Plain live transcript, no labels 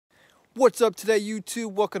What's up today,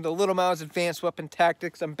 YouTube? Welcome to Lil Mao's Advanced Weapon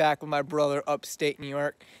Tactics. I'm back with my brother upstate New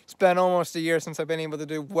York. It's been almost a year since I've been able to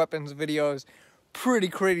do weapons videos. Pretty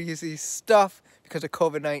crazy stuff because of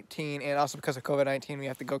COVID-19, and also because of COVID-19 we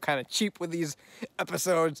have to go kind of cheap with these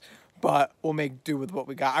episodes, but we'll make do with what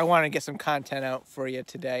we got. I want to get some content out for you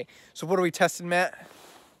today. So what are we testing, Matt?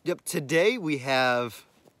 Yep, today we have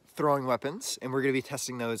throwing weapons, and we're going to be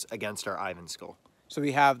testing those against our Ivan skull. So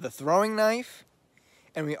we have the throwing knife,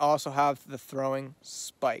 and we also have the throwing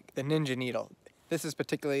spike, the ninja needle. This is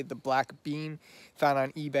particularly the black bean, found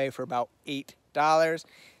on eBay for about $8.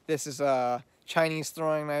 This is a Chinese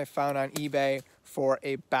throwing knife found on eBay for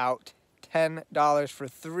about $10 for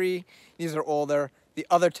 3. These are older. The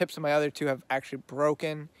other tips of my other two have actually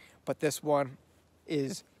broken, but this one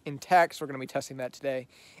is intact, so we're going to be testing that today.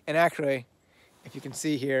 And actually, if you can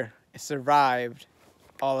see here, it survived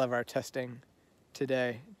all of our testing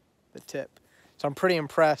today, the tip. So I'm pretty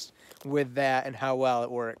impressed with that and how well it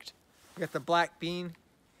worked. We got the black bean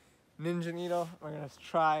ninja needle. We're gonna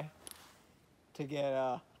try to get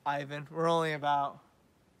Ivan. We're only about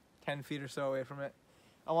 10 feet or so away from it.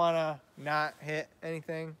 I wanna not hit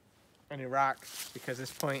anything, any rocks, because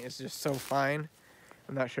this point is just so fine.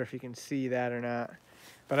 I'm not sure if you can see that or not,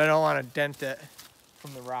 but I don't wanna dent it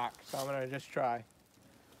from the rock, so I'm gonna just try.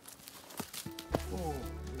 Ooh,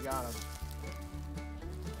 we got him.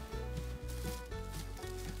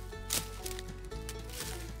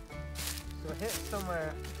 So it hit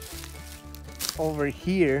somewhere over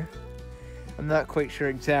here. I'm not quite sure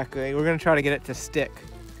exactly. We're gonna try to get it to stick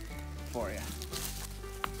for you.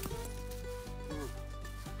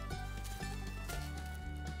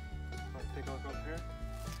 Let's take a look up here.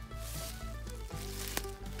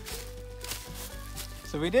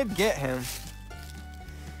 So we did get him.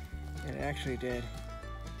 It actually did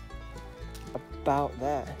about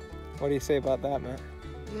that. What do you say about that, Matt?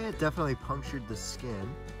 Yeah, it definitely punctured the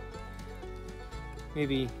skin.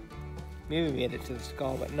 Maybe made it to the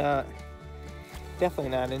skull, but not, definitely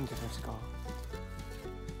not into the skull.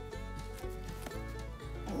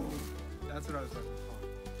 That's what I was looking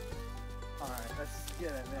for. All right, let's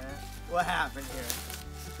get it, man. What happened here?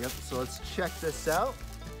 Yep, so let's check this out.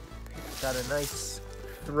 Got a nice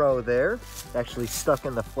throw there. Actually stuck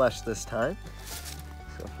in the flesh this time.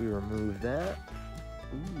 So if we remove that,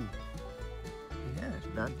 ooh,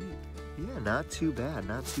 not too bad,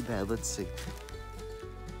 not too bad. Let's see.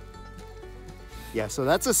 Yeah, so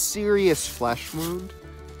that's a serious flesh wound.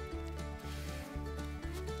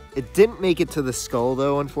 It didn't make it to the skull,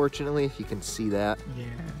 though, unfortunately, if you can see that. Yeah.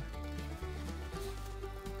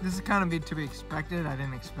 This is kind of to be expected. I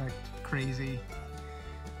didn't expect crazy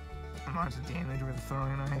amounts of damage with a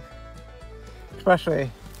throwing knife.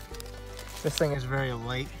 Especially, this thing is very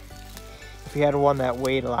light. If you had one that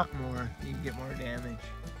weighed a lot more, you'd get more damage.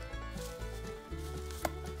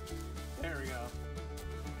 There we go.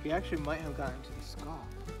 We actually might have gotten to the skull.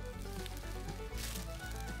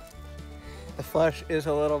 The flesh is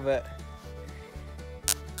a little bit...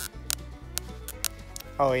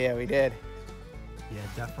 Oh yeah, we did. Yeah,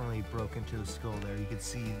 definitely broke into the skull there. You can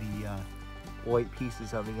see the white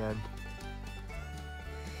pieces on the end.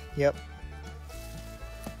 Yep.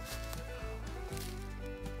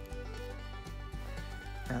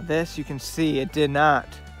 Now this, you can see it did not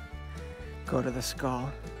go to the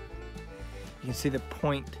skull. You can see the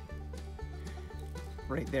point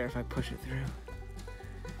right there if I push it through.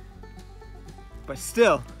 But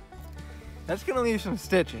still, that's gonna leave some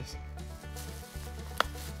stitches.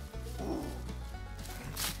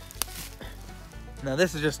 Now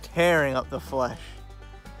this is just tearing up the flesh.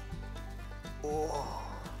 Oh.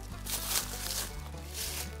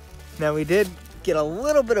 Now we did get a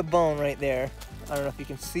little bit of bone right there. I don't know if you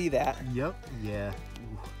can see that. Yep, yeah.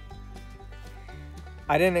 Ooh.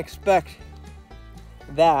 I didn't expect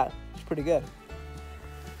that. It's pretty good.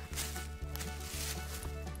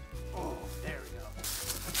 Oh, there we go.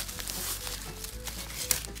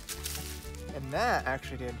 And that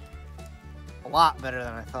actually did a lot better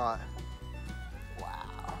than I thought.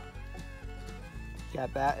 Wow.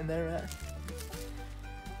 Got that in there, Matt?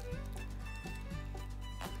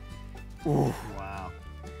 Ooh. Wow.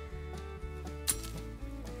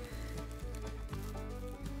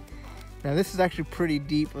 Now this is actually pretty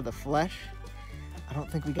deep with the flesh. I don't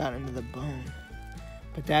think we got into the bone,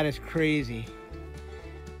 but that is crazy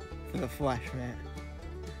for the flesh, man.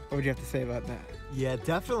 What would you have to say about that? Yeah,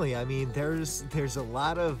 definitely. I mean, there's a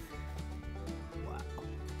lot of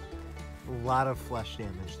flesh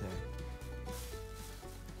damage there.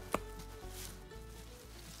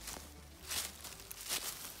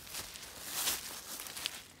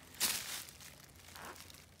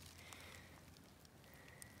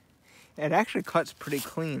 It actually cuts pretty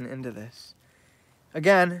clean into this.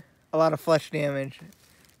 Again, a lot of flesh damage.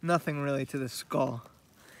 Nothing really to the skull.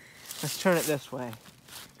 Let's turn it this way,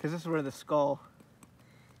 because this is where the skull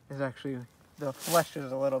is actually, the flesh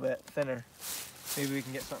is a little bit thinner. Maybe we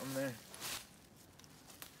can get something there.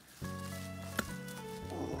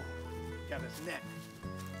 Ooh, got his neck.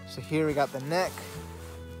 So here we got the neck.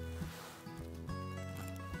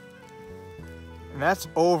 And that's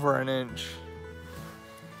over an inch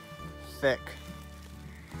thick.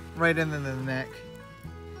 Right into the neck.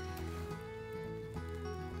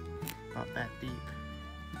 About that deep.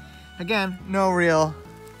 Again, no real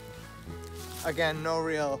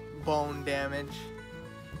bone damage.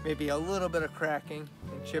 Maybe a little bit of cracking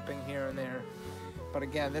and chipping here and there. But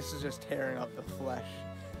again, this is just tearing up the flesh.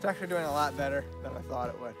 It's actually doing a lot better than I thought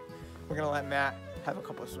it would. We're gonna let Matt have a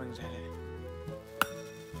couple of swings at it.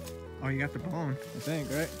 Oh, you got the bone, I think,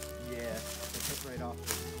 right? Yeah, it hit right off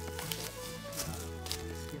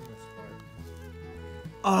the skinless part.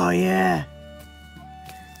 Oh, yeah.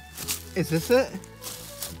 Is this it?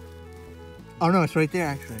 Oh, no, it's right there,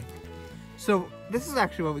 actually. So this is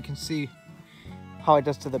actually what we can see how it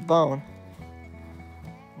does to the bone.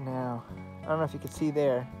 Now, I don't know if you can see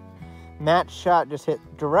there. Matt's shot just hit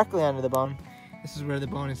directly onto the bone. This is where the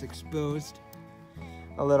bone is exposed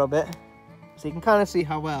a little bit. So you can kind of see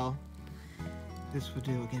how well this would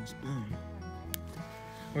do against bone.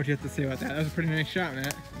 What'd you have to say about that? That was a pretty nice shot,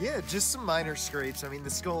 Matt. Yeah, just some minor scrapes. I mean, the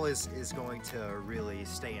skull is going to really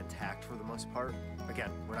stay intact for the most part.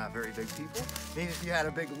 Again, we're not very big people. Maybe if you had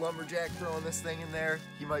a big lumberjack throwing this thing in there,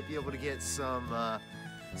 you might be able to get some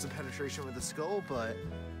penetration with the skull, but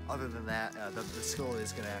other than that, the skull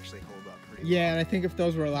is going to actually hold up pretty well. Yeah, and I think if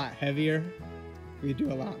those were a lot heavier, we'd do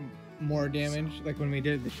a lot more damage. Like when we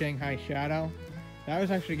did the Shanghai Shadow, that was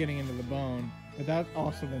actually getting into the bone, but that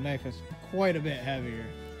also, the knife is quite a bit heavier.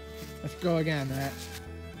 Let's go again, Matt.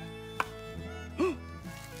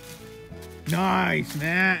 Nice,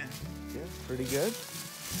 Matt. Yeah, pretty good.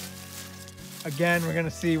 Again, we're gonna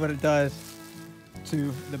see what it does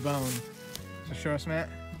to the bone. So show us, Matt.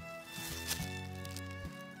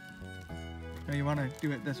 No, you wanna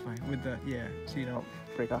do it this way with the, yeah, so you don't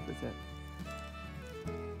break off the tip.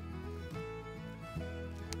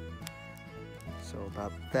 So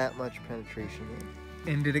about that much penetration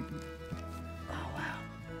in. And did it, oh wow.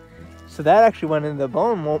 So that actually went into the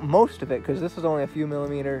bone, most of it, because this is only a few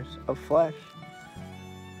millimeters of flesh.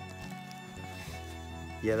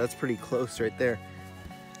 Yeah, that's pretty close right there.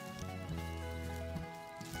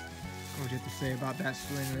 What would you have to say about that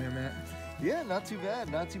swing there, Matt? Yeah, not too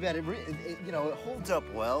bad, not too bad. It you know, it holds up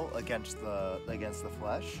well against the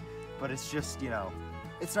flesh, but it's just, you know,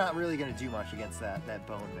 it's not really going to do much against that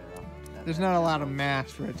bone marrow. There's not a lot of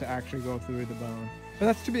mass for it to actually go through the bone. But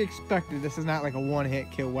that's to be expected. This is not like a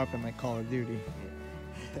one-hit kill weapon like Call of Duty.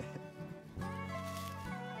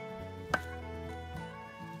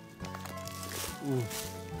 Ooh.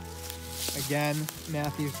 Again,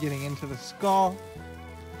 Matthew's getting into the skull.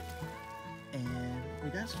 And we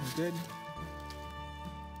got some good.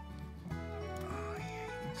 Oh yeah,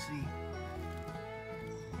 you can see.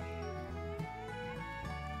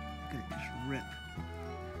 Look at it just rip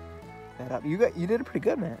that up. You did it pretty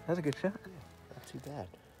good, man. That was a good shot. Yeah, not too bad.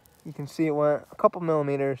 You can see it went a couple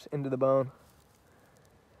millimeters into the bone.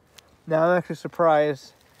 Now I'm actually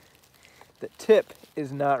surprised the tip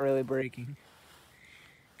is not really breaking,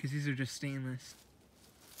 because these are just stainless.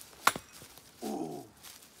 Ooh.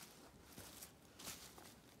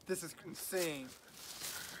 This is insane.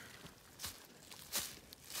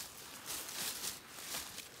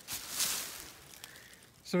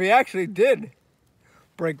 So we actually did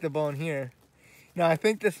break the bone here. Now I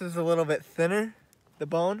think this is a little bit thinner, the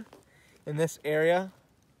bone, in this area.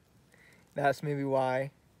 That's maybe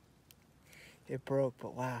why it broke,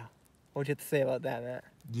 but wow. What'd you have to say about that, Matt?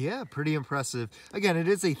 Yeah, pretty impressive. Again, it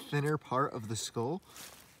is a thinner part of the skull,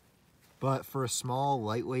 but for a small,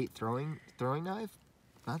 lightweight throwing knife,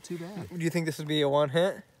 not too bad. Do you think this would be a one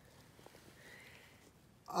hit?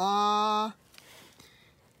 I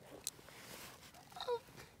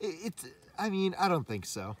mean, I don't think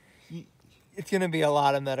so. It's gonna be a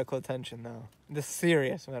lot of medical attention, though. This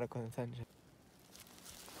serious medical attention.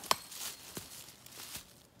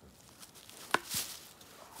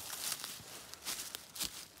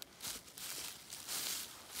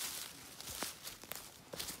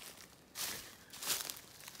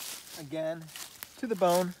 Again, to the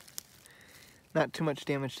bone. Not too much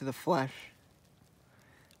damage to the flesh.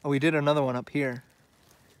 Oh, we did another one up here.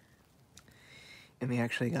 And we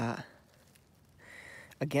actually got,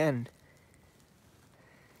 again,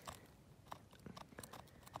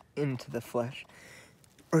 into the flesh.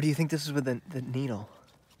 Or do you think this is with the needle?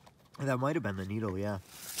 That might have been the needle, yeah.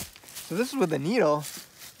 So this is with the needle,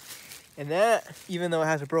 and that, even though it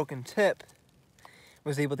has a broken tip,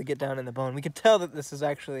 was able to get down in the bone. We could tell that this is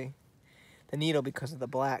actually the needle because of the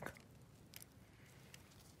black.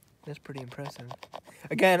 That's pretty impressive.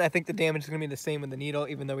 Again, I think the damage is going to be the same with the needle,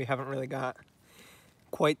 even though we haven't really got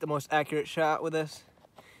quite the most accurate shot with this.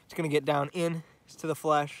 It's going to get down in to the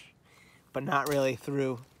flesh, but not really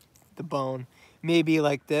through the bone. Maybe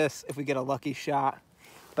like this if we get a lucky shot,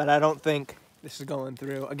 but I don't think this is going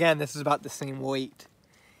through. Again, this is about the same weight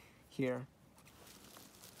here.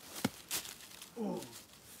 Ooh.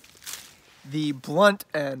 The blunt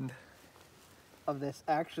end of this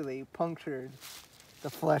actually punctured the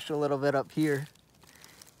flesh a little bit up here.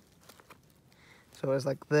 So it was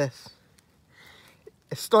like this.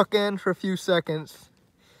 It stuck in for a few seconds,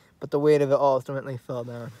 but the weight of it ultimately fell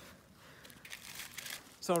down.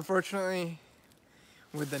 So unfortunately,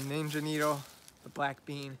 with the Ninja needle, the black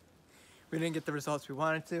bean, we didn't get the results we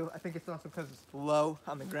wanted to. I think it's also because it's low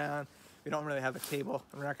on the ground. We don't really have a table,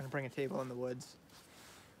 and we're not going to bring a table in the woods.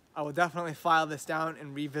 I will definitely file this down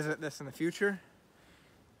and revisit this in the future.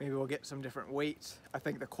 Maybe we'll get some different weights. I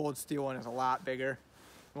think the cold steel one is a lot bigger.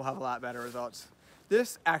 We'll have a lot better results.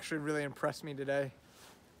 This actually really impressed me today.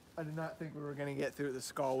 I did not think we were going to get through the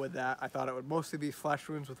skull with that. I thought it would mostly be flesh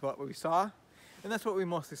wounds with what we saw. And that's what we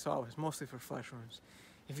mostly saw, was mostly for flesh wounds.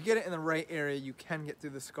 If you get it in the right area, you can get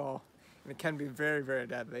through the skull. And it can be very, very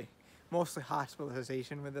deadly. Mostly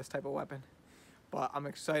hospitalization with this type of weapon. But I'm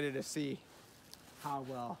excited to see how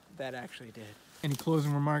well that actually did. Any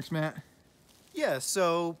closing remarks, Matt? Yeah,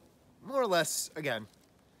 so more or less, again,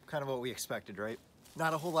 kind of what we expected, right?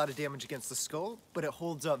 Not a whole lot of damage against the skull, but it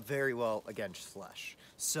holds up very well against flesh.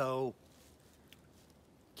 So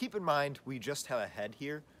keep in mind, we just have a head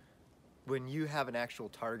here. When you have an actual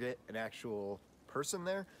target, an actual person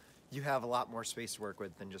there, you have a lot more space to work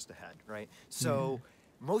with than just a head, right? So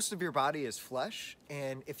most of your body is flesh,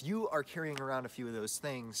 and if you are carrying around a few of those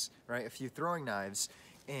things, right, a few throwing knives,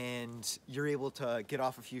 and you're able to get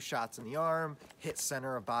off a few shots in the arm, hit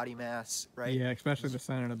center of body mass, right? Yeah, especially the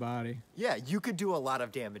center of the body. Yeah, you could do a lot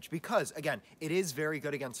of damage because, again, it is very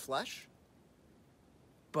good against flesh,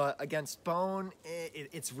 but against bone,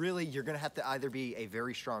 it's really, you're going to have to either be a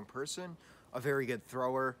very strong person, a very good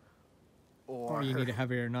thrower, or you need a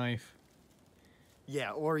heavier knife.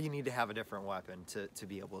 Yeah, or you need to have a different weapon to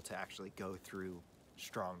be able to actually go through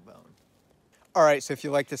strong bone. All right, so if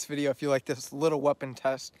you like this video, if you like this little weapon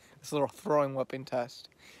test, this little throwing weapon test,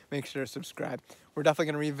 make sure to subscribe. We're definitely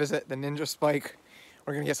going to revisit the Ninja Spike.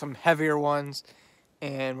 We're going to get some heavier ones,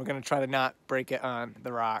 and we're going to try to not break it on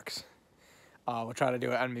the rocks. We'll try to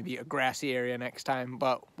do it on maybe a grassy area next time,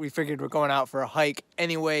 but we figured we're going out for a hike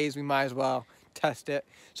anyways. We might as well test it.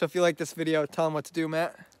 So if you like this video, tell them what to do,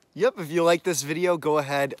 Matt. Yep, if you like this video, go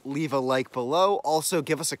ahead, leave a like below. Also,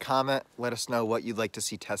 give us a comment. Let us know what you'd like to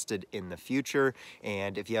see tested in the future.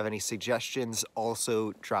 And if you have any suggestions,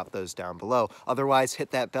 also drop those down below. Otherwise,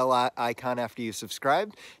 hit that bell icon after you've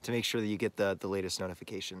subscribed to make sure that you get the latest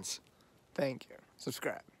notifications. Thank you.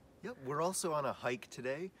 Subscribe. Yep, we're also on a hike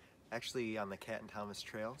today, actually on the Cat and Thomas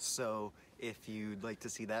Trail. So if you'd like to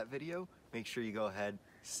see that video, make sure you go ahead,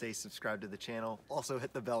 stay subscribed to the channel. Also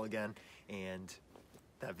hit the bell again, and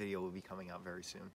that video will be coming out very soon.